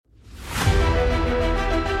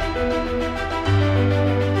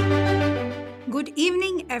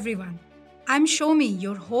everyone. I'm Shomi,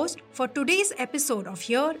 your host for today's episode of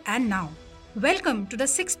Here and Now. Welcome to the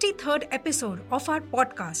 63rd episode of our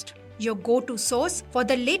podcast, your go-to source for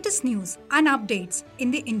the latest news and updates in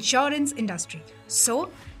the insurance industry. So,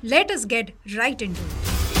 let us get right into it.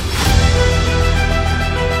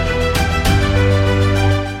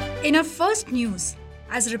 In our first news,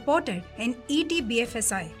 as reported in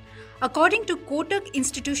ET-BFSI, according to Kotak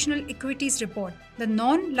Institutional Equities report, the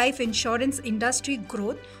non-life insurance industry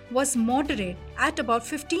growth was moderate at about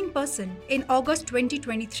 15% in August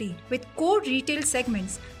 2023, with core retail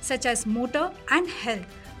segments such as motor and health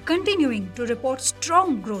continuing to report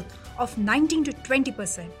strong growth of 19 to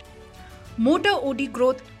 20%. Motor OD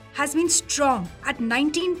growth has been strong at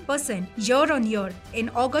 19% year-on-year in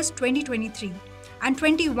August 2023 and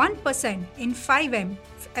 21% in 5M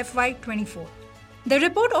FY24. The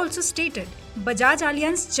report also stated Bajaj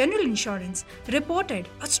Allianz General Insurance reported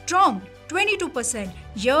a strong 22%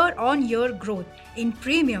 year-on-year growth in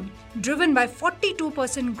premium, driven by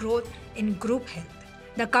 42% growth in group health.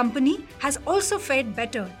 The company has also fared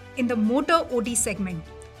better in the motor OD segment,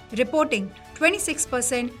 reporting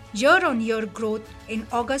 26% year-on-year growth in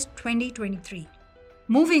August 2023.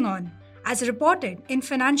 Moving on, as reported in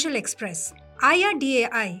Financial Express,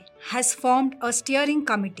 IRDAI has formed a steering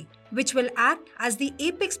committee which will act as the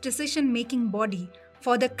apex decision-making body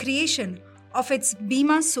for the creation of its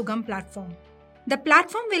Bima Sugam platform. The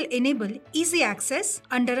platform will enable easy access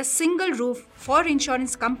under a single roof for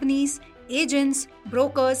insurance companies, agents,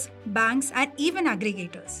 brokers, banks, and even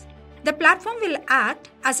aggregators. The platform will act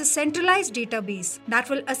as a centralized database that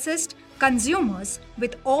will assist consumers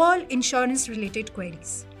with all insurance-related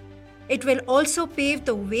queries. It will also pave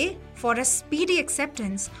the way for a speedy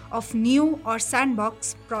acceptance of new or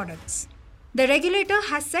sandbox products. The regulator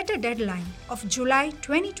has set a deadline of July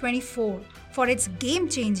 2024 for its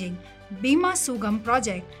game-changing Bima Sugam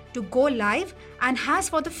project to go live and has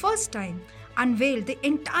for the first time unveiled the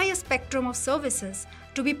entire spectrum of services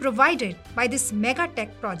to be provided by this mega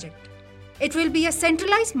tech project. It will be a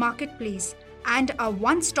centralized marketplace and a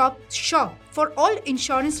one-stop shop for all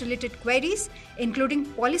insurance-related queries, including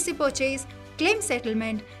policy purchase, claim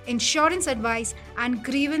settlement, insurance advice, and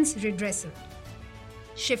grievance redressal.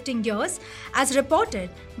 Shifting gears, as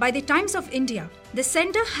reported by the Times of India, the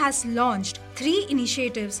centre has launched 3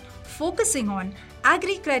 initiatives focusing on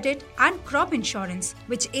agri-credit and crop insurance,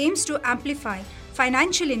 which aims to amplify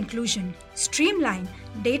financial inclusion, streamline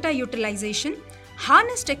data utilization,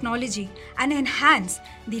 harness technology, and enhance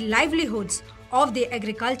the livelihoods of the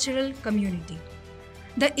agricultural community.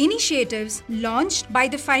 The initiatives launched by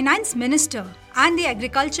the Finance Minister and the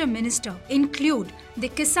Agriculture Minister include the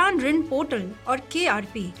Kisan Rin Portal or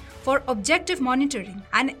KRP for objective monitoring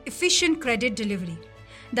and efficient credit delivery,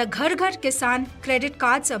 the Ghar Ghar Kisan Credit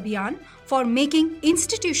Cards Abhiyan for making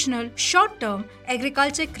institutional short-term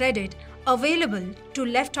agriculture credit available to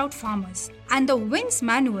left-out farmers, and the WINS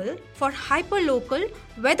Manual for hyperlocal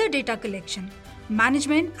weather data collection,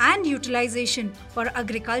 management and utilization for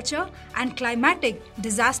agriculture and climatic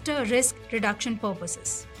disaster risk reduction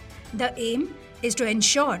purposes. The aim is to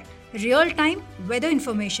ensure real-time weather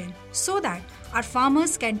information so that our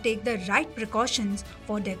farmers can take the right precautions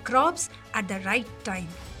for their crops at the right time.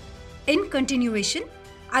 In continuation,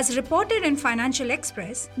 as reported in Financial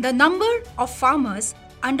Express, the number of farmers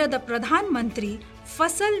under the Pradhan Mantri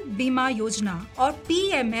Fasal Bima Yojana or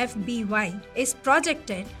PMFBY is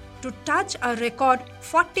projected to touch a record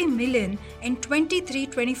 40 million in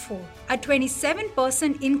 23-24, a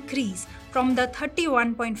 27% increase from the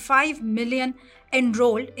 31.5 million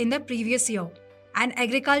enrolled in the previous year. An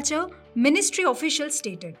Agriculture Ministry official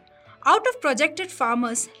stated, out of projected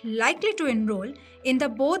farmers likely to enroll in the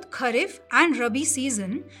both Kharif and Rabi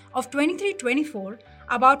season of 23-24,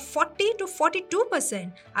 about 40 to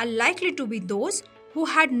 42% are likely to be those who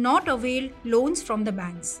had not availed loans from the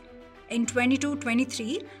banks. In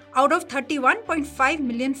 22-23, out of 31.5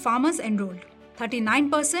 million farmers enrolled,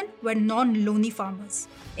 39% were non-loany farmers.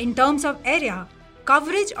 In terms of area,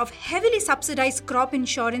 coverage of heavily subsidized crop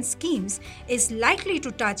insurance schemes is likely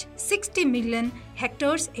to touch 60 million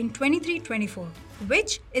hectares in 23-24,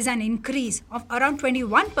 which is an increase of around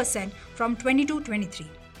 21% from 22-23.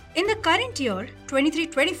 In the current year,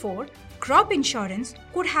 23-24, crop insurance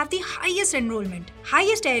could have the highest enrollment,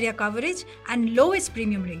 highest area coverage, and lowest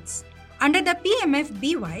premium rates. Under the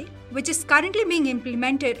PMFBY, which is currently being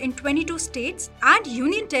implemented in 22 states and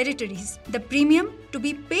union territories, the premium to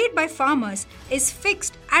be paid by farmers is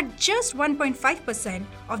fixed at just 1.5%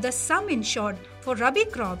 of the sum insured for Rabi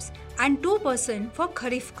crops and 2% for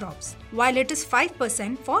Kharif crops, while it is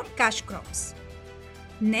 5% for cash crops.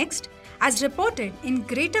 Next, As reported in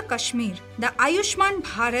Greater Kashmir, the Ayushman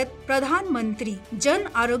Bharat Pradhan Mantri Jan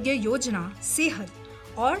Arogya Yojana Sehat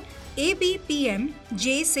or ABPM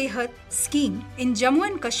J Sehat scheme in Jammu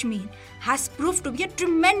and Kashmir has proved to be a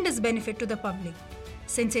tremendous benefit to the public.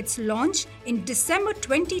 Since its launch in December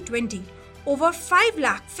 2020, over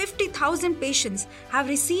 5,50,000 patients have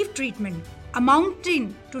received treatment,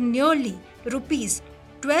 amounting to nearly rupees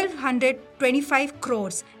 1,225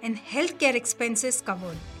 crores in healthcare expenses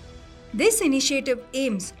covered. This initiative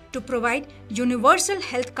aims to provide universal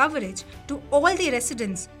health coverage to all the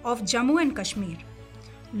residents of Jammu and Kashmir.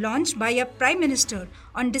 Launched by a Prime Minister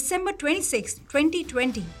on December 26,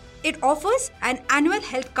 2020, it offers an annual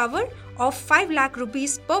health cover of 5 lakh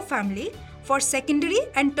rupees per family for secondary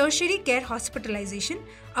and tertiary care hospitalization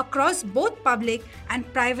across both public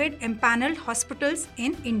and private empaneled hospitals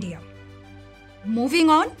in India. Moving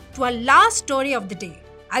on to our last story of the day.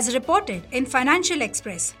 As reported in Financial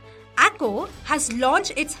Express, Acko has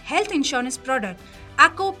launched its health insurance product,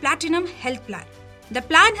 Acko Platinum Health Plan. The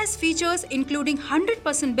plan has features including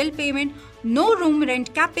 100% bill payment, no room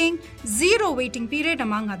rent capping, zero waiting period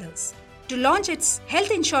among others. To launch its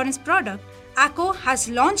health insurance product, Acko has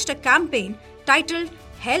launched a campaign titled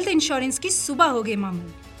Health Insurance Ki Subah Hoge Mamu.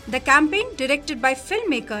 The campaign, directed by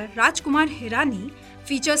filmmaker Rajkumar Hirani,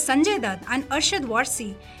 features Sanjay Dutt and Arshad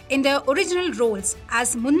Warsi in their original roles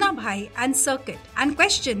as Munna Bhai and Circuit and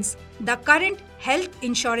questions the current health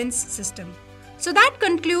insurance system. So that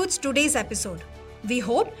concludes today's episode. We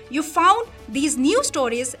hope you found these new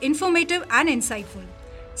stories informative and insightful.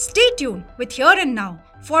 Stay tuned with Here and Now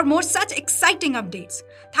for more such exciting updates.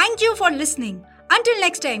 Thank you for listening. Until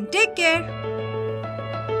next time, take care.